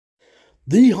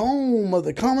The home of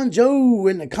the common Joe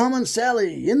and the common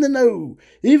Sally in the know,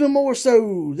 even more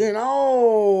so than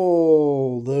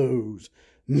all those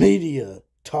media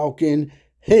talking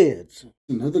heads.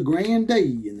 Another grand day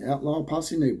in the Outlaw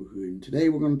Posse neighborhood, and today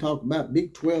we're going to talk about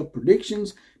Big 12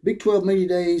 predictions, Big 12 media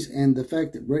days, and the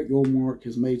fact that Brett Yormark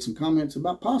has made some comments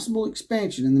about possible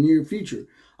expansion in the near future.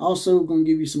 Also, going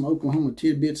to give you some Oklahoma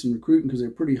tidbits in recruiting because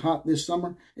they're pretty hot this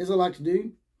summer, as I like to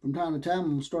do. From time to time, I'm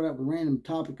going to start out with a random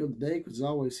topic of the day because it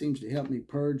always seems to help me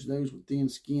purge those with thin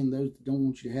skin, those that don't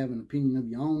want you to have an opinion of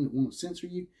your own, that want to censor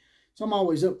you. So I'm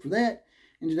always up for that.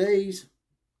 And today's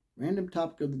random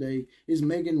topic of the day is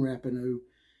Megan Rapinoe.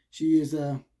 She is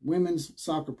a women's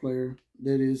soccer player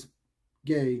that is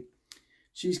gay.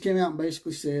 She's came out and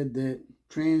basically said that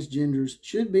transgenders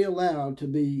should be allowed to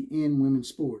be in women's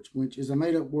sports, which is a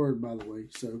made-up word, by the way.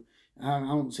 So I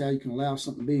don't see how you can allow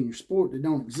something to be in your sport that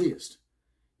don't exist.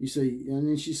 You see, and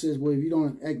then she says, well, if you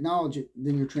don't acknowledge it,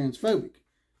 then you're transphobic.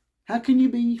 How can you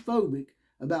be phobic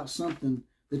about something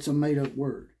that's a made-up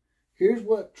word? Here's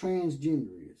what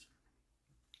transgender is.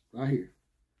 Right here.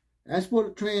 That's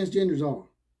what transgenders are.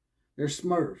 They're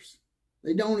Smurfs.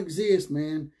 They don't exist,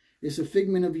 man. It's a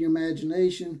figment of your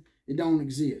imagination. It don't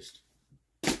exist.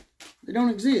 They don't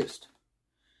exist.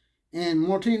 And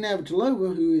Martina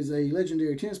Navratilova, who is a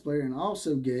legendary tennis player and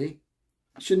also gay,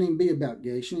 shouldn't even be about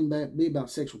gay. Shouldn't even be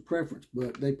about sexual preference.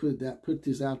 But they put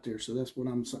this out there, so that's why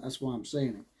I'm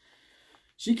saying it.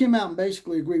 She came out and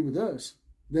basically agreed with us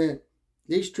that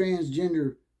these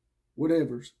transgender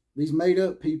whatevers, these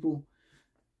made-up people,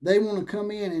 they want to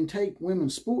come in and take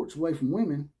women's sports away from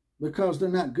women because they're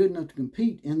not good enough to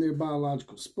compete in their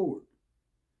biological sport.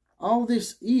 All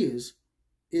this is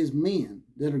men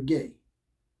that are gay.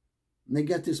 And they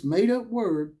got this made-up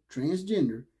word,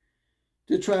 transgender,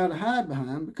 to try to hide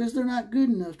behind because they're not good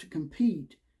enough to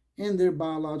compete in their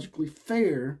biologically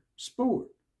fair sport.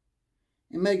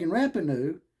 And Megan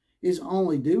Rapinoe is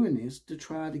only doing this to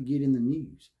try to get in the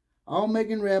news. All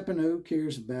Megan Rapinoe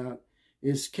cares about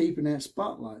is keeping that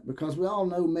spotlight because we all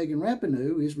know Megan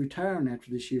Rapinoe is retiring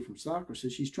after this year from soccer. So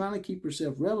she's trying to keep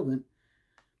herself relevant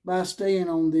by staying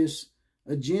on this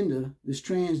agenda, this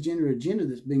transgender agenda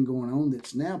that's been going on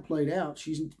that's now played out.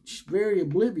 She's very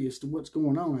oblivious to what's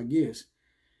going on, I guess,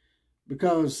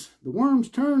 because the worms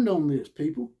turned on this,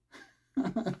 people.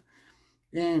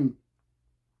 And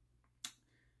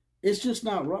it's just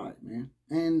not right, man.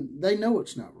 And they know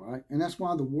it's not right. And that's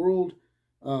why the World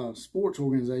Sports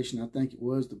Organization, I think it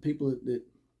was, the people that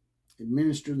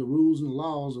administer the rules and the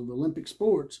laws of Olympic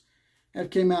sports, have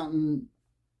came out and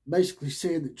basically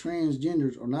said that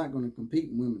transgenders are not going to compete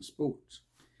in women's sports.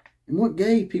 And what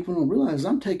gay people don't realize,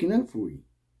 I'm taking up for you.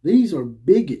 These are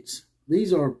bigots.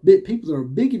 These are people that are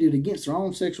bigoted against their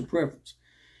own sexual preference.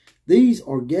 These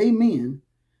are gay men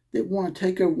that want to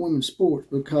take over women's sports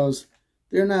because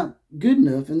they're not good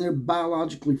enough in their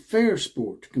biologically fair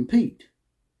sport to compete.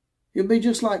 It'll be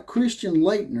just like Christian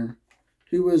Laettner,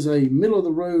 who was a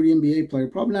middle-of-the-road NBA player,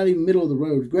 probably not even middle of the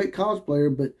road, great college player,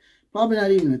 but probably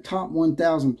not even the top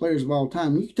 1,000 players of all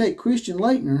time. You could take Christian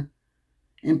Laettner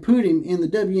and put him in the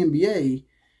WNBA,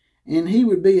 and he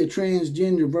would be a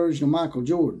transgender version of Michael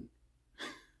Jordan.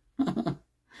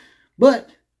 But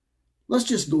let's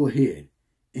just go ahead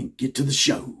and get to the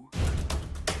show.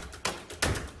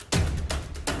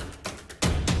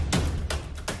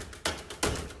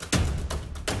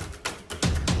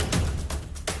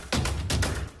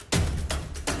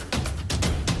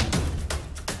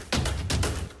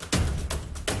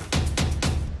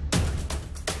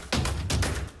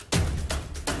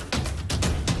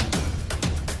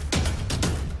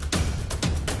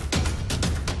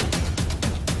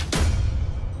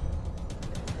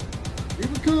 Here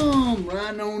we come,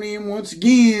 riding on in once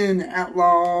again.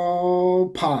 Outlaw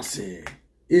Posse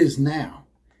is now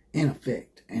in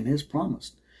effect, and as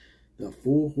promised, the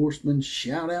 4 horsemen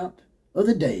shout out of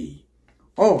the day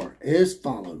are as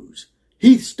follows.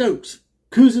 Heath Stokes,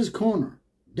 Kuz's Corner,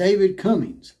 David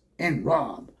Cummings, and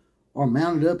Rob are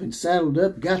mounted up and saddled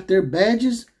up, got their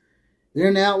badges. They're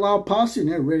in the Outlaw Posse,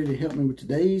 and they're ready to help me with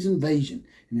today's invasion.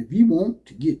 And if you want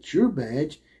to get your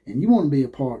badge and you want to be a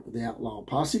part of the Outlaw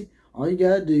Posse, all you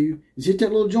got to do is hit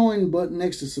that little join button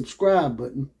next to the subscribe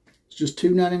button. It's just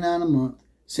 $2.99 a month,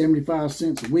 75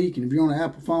 cents a week. And if you're on an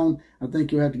Apple phone, I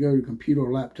think you'll have to go to a computer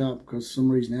or laptop because for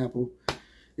some reason Apple,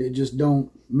 it just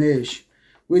don't mesh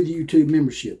with YouTube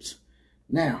memberships.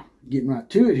 Now, getting right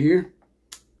to it here.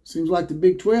 Seems like the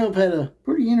Big 12 had a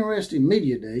pretty interesting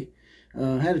media day.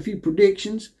 Had a few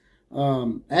predictions.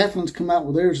 Athens come out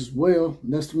with theirs as well.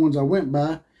 That's the ones I went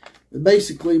by. But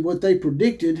basically, what they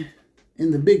predicted in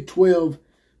the Big 12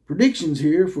 predictions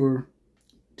here for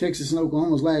Texas and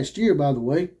Oklahoma's last year, by the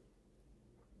way.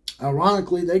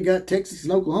 Ironically, they got Texas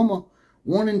and Oklahoma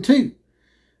 1 and 2.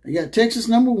 They got Texas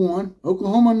number 1,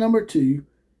 Oklahoma number 2,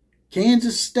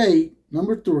 Kansas State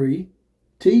number 3,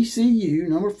 TCU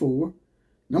number 4,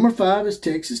 number 5 is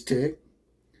Texas Tech,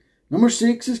 number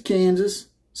 6 is Kansas,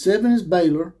 7 is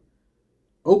Baylor,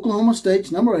 Oklahoma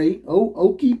State's number 8,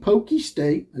 Okie Pokey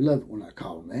State, they love it when I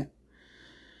call them that,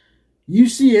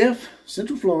 UCF,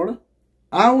 Central Florida,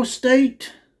 Iowa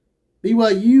State,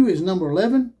 BYU is number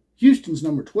 11, Houston's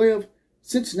number 12,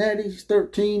 Cincinnati's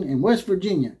 13, and West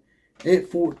Virginia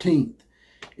at 14th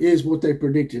is what they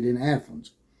predicted in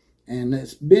Athens. And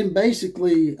it's been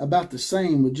basically about the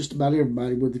same with just about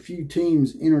everybody, with a few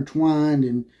teams intertwined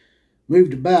and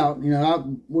moved about. You know, I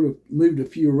would have moved a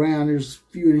few around. There's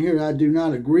a few in here I do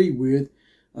not agree with.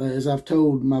 As I've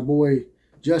told my boy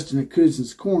Justin at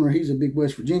Cousin's Corner, he's a big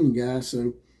West Virginia guy.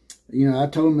 So, you know, I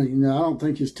told him that, you know, I don't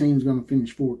think his team's going to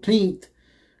finish 14th.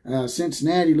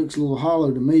 Cincinnati looks a little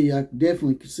hollow to me. I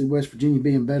definitely could see West Virginia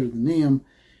being better than them.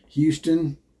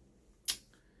 Houston,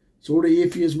 sort of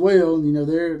iffy as well. You know,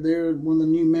 they're one of the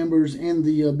new members in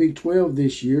the Big 12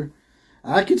 this year.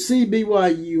 I could see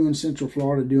BYU and Central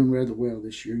Florida doing rather well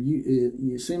this year.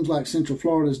 It seems like Central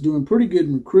Florida is doing pretty good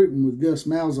in recruiting with Gus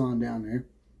Malzahn down there.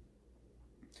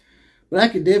 But I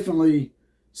could definitely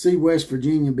see West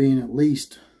Virginia being at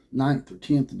least 9th or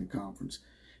 10th in the conference.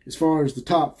 As far as the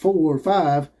top 4 or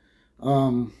 5,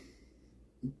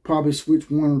 probably switch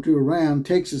 1 or 2 around.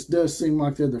 Texas does seem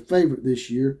like they're the favorite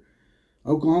this year.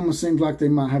 Oklahoma seems like they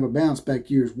might have a bounce back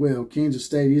year as well. Kansas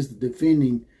State is the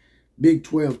defending Big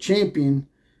 12 champion,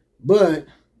 but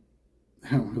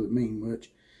I don't really mean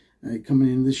much coming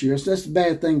in this year. So that's the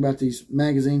bad thing about these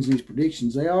magazines and these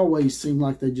predictions. They always seem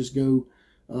like they just go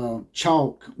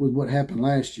chalk with what happened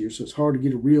last year, so it's hard to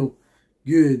get a real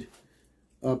good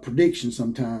prediction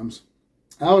sometimes.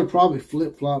 I would probably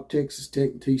flip-flop Texas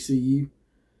Tech and TCU.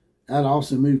 I'd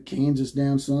also move Kansas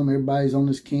down some. Everybody's on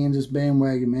this Kansas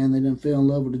bandwagon, man. They done fell in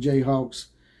love with the Jayhawks.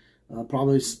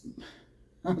 Probably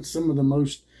some of the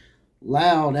most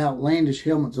loud, outlandish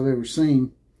helmets I've ever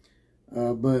seen.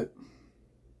 But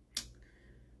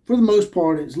for the most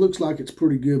part, it looks like it's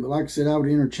pretty good. But like I said, I would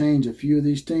interchange a few of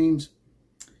these teams.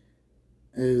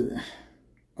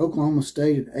 Oklahoma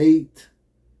State at 8th.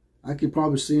 I could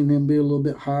probably see them be a little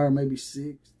bit higher, maybe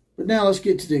 6th. But now let's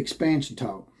get to the expansion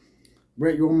talk.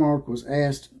 Brett Yormark was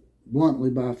asked bluntly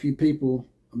by a few people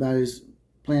about his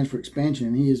plans for expansion,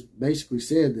 and he has basically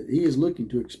said that he is looking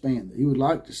to expand, that he would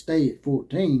like to stay at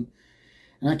 14.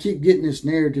 And I keep getting this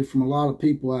narrative from a lot of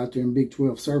people out there in Big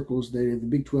 12 circles that if the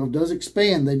Big 12 does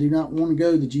expand, they do not want to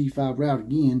go the G5 route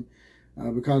again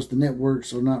because the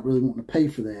networks are not really wanting to pay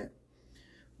for that.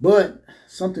 But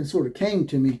something sort of came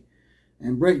to me,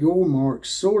 and Brett Yormark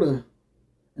sort of,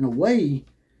 in a way,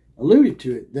 alluded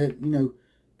to it, that, you know,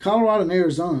 Colorado and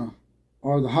Arizona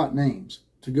are the hot names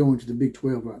to go into the Big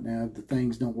 12 right now. If the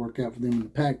things don't work out for them in the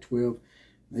Pac-12,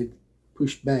 they've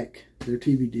pushed back their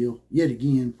TV deal yet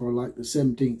again for like the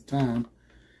 17th time.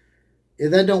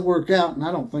 If that don't work out, and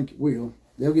I don't think it will,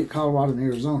 they'll get Colorado and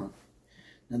Arizona.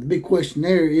 Now, the big question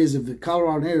there is if the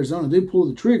Colorado and Arizona do pull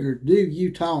the trigger, do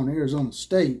Utah and Arizona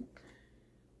State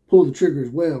pull the trigger as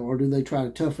well, or do they try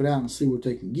to tough it out and see what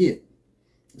they can get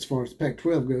as far as the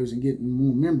Pac-12 goes and getting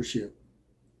more membership?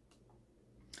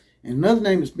 And another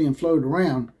name that's being floated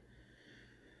around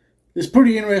that's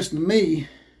pretty interesting to me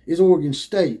is Oregon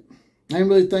State. I didn't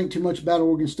really think too much about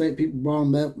Oregon State. People brought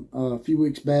them up a few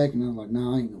weeks back, and I was like,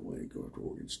 nah, ain't no way to go after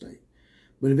Oregon State.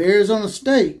 But if Arizona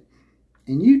State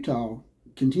and Utah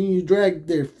continue to drag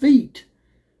their feet,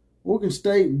 Oregon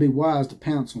State would be wise to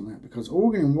pounce on that, because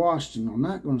Oregon and Washington are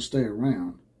not going to stay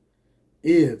around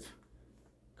if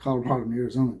Colorado and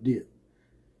Arizona did.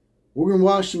 Oregon and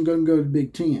Washington going to go to the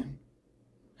Big Ten.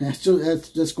 That's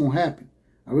going to happen.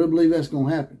 I really believe that's going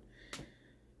to happen.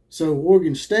 So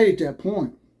Oregon State at that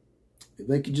point, if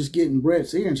they could just get in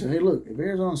Brett's ear and say, hey, look, if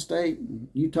Arizona State and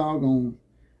Utah are going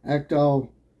to act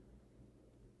all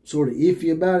sort of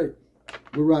iffy about it,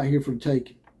 we're right here for the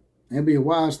taking. That'd be a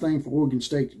wise thing for Oregon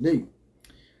State to do.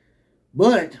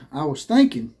 But I was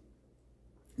thinking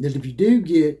that if you do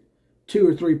get 2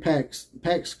 or 3 pack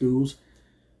schools,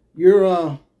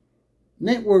 your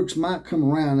networks might come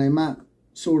around. They might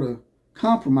sort of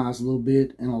compromise a little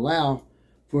bit and allow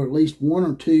for at least 1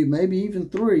 or 2, maybe even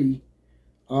 3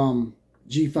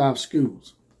 G5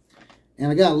 schools. And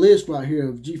I got a list right here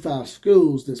of G5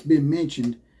 schools that's been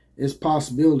mentioned as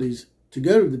possibilities to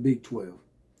go to the Big 12.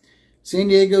 San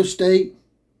Diego State,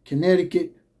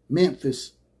 Connecticut,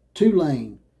 Memphis,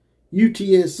 Tulane,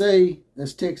 UTSA,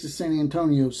 that's Texas San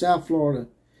Antonio, South Florida,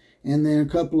 and then a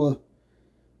couple of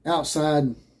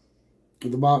outside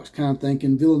of the box kind of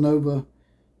thinking. Villanova,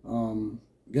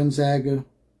 Gonzaga,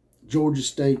 Georgia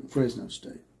State, and Fresno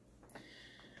State.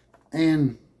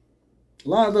 And a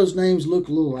lot of those names look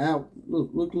a little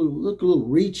look a little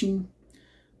reaching.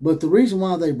 But the reason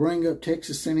why they bring up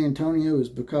Texas San Antonio is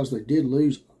because they did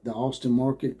lose the Austin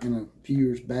market in a few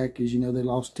years back. As you know, they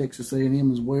lost Texas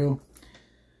A&M as well.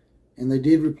 And they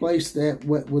did replace that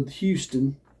with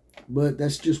Houston, but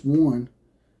that's just one.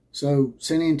 So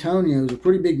San Antonio is a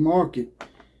pretty big market,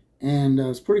 and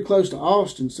it's pretty close to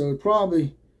Austin, so it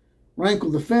probably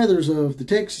rankle the feathers of the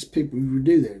Texas people who would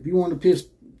do that. If you want to piss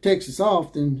Texas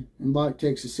off, then invite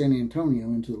Texas San Antonio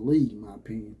into the league, in my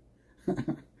opinion.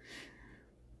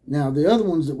 Now, the other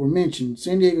ones that were mentioned,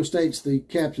 San Diego State's the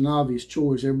captain obvious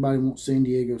choice. Everybody wants San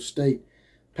Diego State.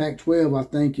 Pac-12, I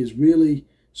think, is really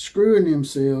screwing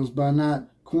themselves by not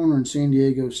cornering San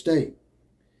Diego State.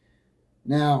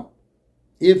 Now,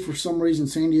 if for some reason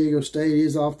San Diego State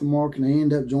is off the mark and they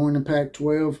end up joining the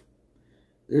Pac-12,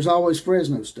 there's always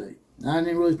Fresno State. Now, I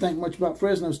didn't really think much about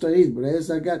Fresno State either, but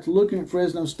as I got to looking at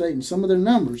Fresno State and some of their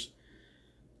numbers,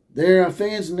 their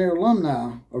fans and their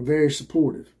alumni are very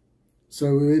supportive.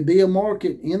 So it would be a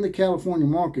market in the California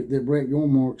market that Brett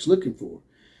Yormark's looking for.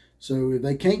 So if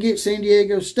they can't get San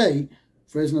Diego State,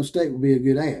 Fresno State will be a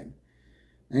good ad.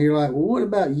 And you're like, well, what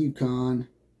about UConn?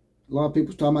 A lot of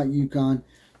people's talking about UConn.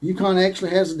 UConn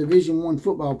actually has a Division I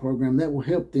football program that will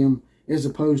help them as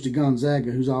opposed to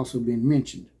Gonzaga, who's also been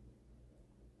mentioned.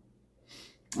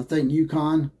 I think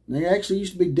UConn, they actually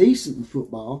used to be decent in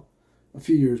football a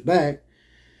few years back.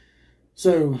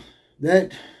 So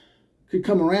that could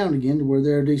come around again to where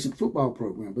they're a decent football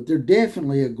program. But they're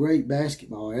definitely a great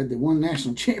basketball ad. They won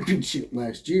national championship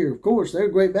last year. Of course, they're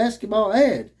a great basketball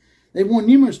ad. They've won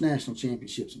numerous national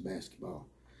championships in basketball.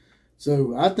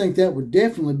 So I think that would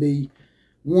definitely be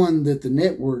one that the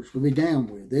networks would be down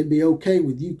with. They'd be okay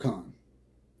with UConn.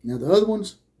 Now, the other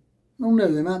ones, I don't know.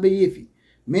 They might be iffy.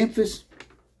 Memphis,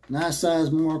 nice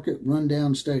size market,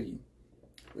 rundown stadium.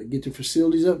 If they get their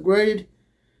facilities upgraded,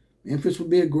 Memphis would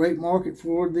be a great market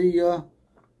for the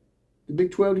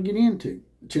Big 12 to get into.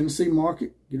 The Tennessee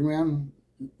market, get around,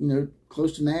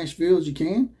 close to Nashville as you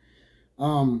can.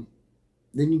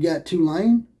 Then you got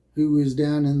Tulane, who is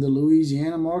down in the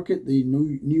Louisiana market, the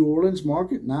New Orleans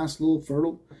market. Nice little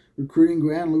fertile recruiting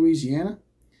ground, Louisiana.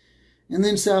 And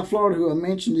then South Florida, who I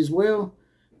mentioned as well.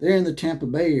 They're in the Tampa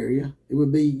Bay area. It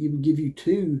would give you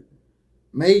two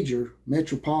major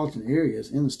metropolitan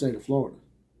areas in the state of Florida.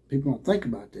 People don't think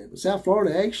about that. But South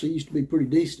Florida actually used to be pretty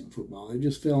decent in football. They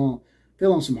just fell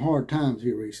on some hard times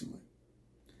here recently.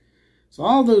 So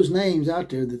all those names out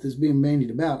there that is being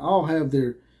bandied about all have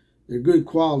their good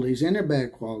qualities and their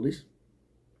bad qualities.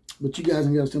 But you guys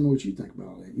got to tell me what you think about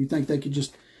all that. You think they could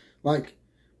just, like,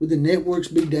 would the networks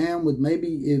be down with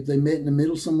maybe if they met in the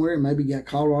middle somewhere and maybe got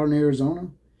Colorado and Arizona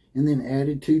and then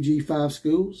added 2 G5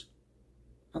 schools?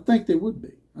 I think they would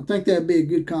be. I think that would be a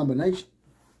good combination.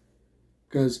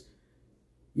 Because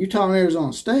Utah and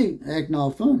Arizona State acting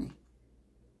all funny.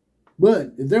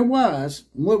 But if they're wise,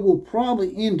 what will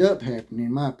probably end up happening,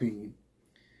 in my opinion,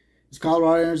 is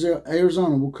Colorado and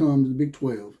Arizona will come to the Big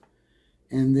 12.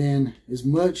 And then, as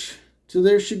much to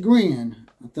their chagrin,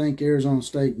 I think Arizona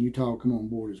State and Utah will come on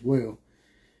board as well.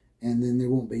 And then there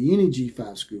won't be any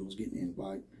G5 schools getting an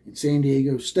invite. And San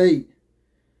Diego State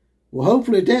will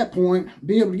hopefully at that point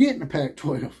be able to get in the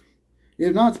Pac-12.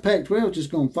 If not, the Pac-12 is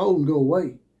just going to fold and go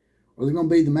away. Or they're going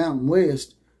to be the Mountain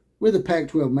West with a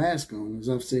Pac-12 mask on, as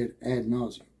I've said ad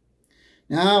nauseum.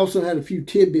 Now, I also had a few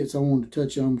tidbits I wanted to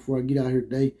touch on before I get out here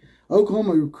today.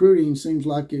 Oklahoma recruiting seems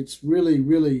like it's really,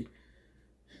 really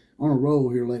on a roll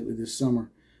here lately this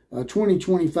summer.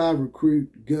 2025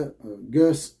 recruit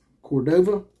Gus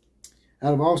Cordova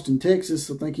out of Austin,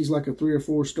 Texas. I think he's like a 3 or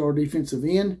 4 star defensive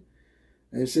end.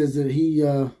 It says that he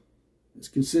is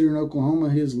considering Oklahoma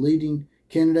his leading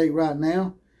candidate right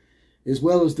now, as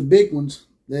well as the big ones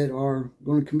that are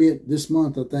going to commit this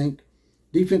month, I think.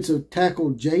 Defensive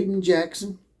tackle Jayden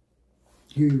Jackson,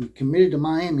 who committed to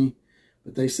Miami,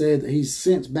 but they said that he's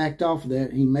since backed off of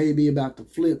that. He may be about to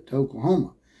flip to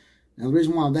Oklahoma. Now, the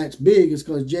reason why that's big is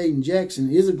because Jayden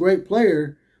Jackson is a great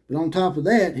player, but on top of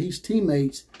that, he's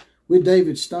teammates with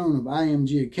David Stone of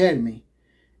IMG Academy.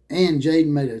 And Jayden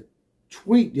made a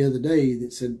tweet the other day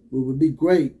that said, it would be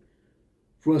great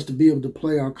for us to be able to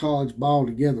play our college ball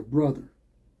together, brother.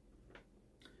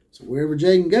 So wherever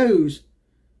Jayden goes,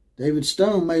 David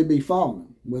Stone may be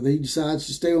following, whether he decides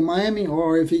to stay with Miami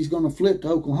or if he's going to flip to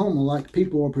Oklahoma like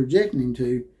people are projecting him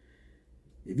to.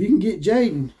 If you can get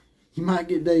Jayden, you might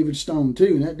get David Stone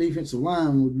too, and that defensive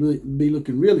line would be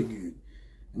looking really good.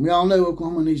 And we all know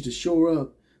Oklahoma needs to shore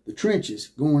up the trenches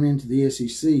going into the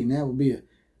SEC, and that would be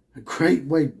a great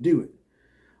way to do it.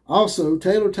 Also,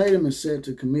 Tatum is set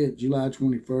to commit July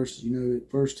 21st. You know, at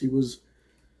first he was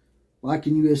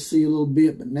liking USC a little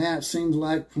bit, but now it seems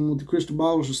like, from what the crystal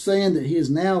ballers are saying, that he is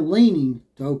now leaning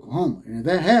to Oklahoma. And if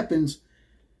that happens,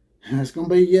 it's going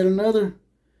to be yet another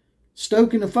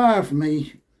stoking the fire for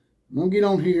me. I'm going to get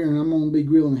on here and I'm going to be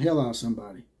grilling the hell out of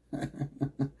somebody.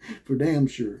 For damn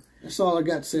sure. That's all I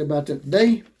got to say about that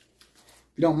today.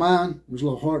 If you don't mind, there's a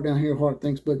little heart down here, heart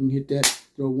thanks button. Hit that,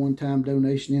 throw a one-time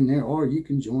donation in there, or you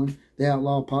can join the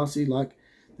Outlaw Posse like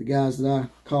the guys that I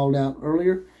called out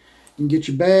earlier. You can get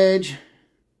your badge,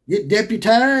 get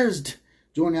deputized,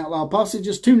 join the Outlaw Posse,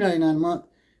 just $2.99 a month,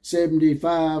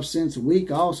 75 cents a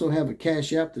week. I also have a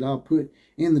Cash App that I'll put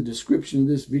in the description of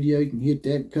this video. You can hit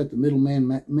that and cut the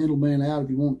middleman out if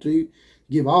you want to.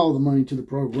 Give all the money to the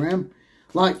program.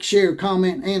 Like, share,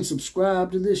 comment, and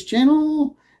subscribe to this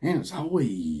channel. And as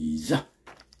always,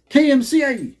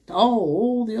 KMCA to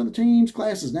all the other teams.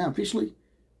 Class is now officially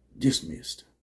dismissed.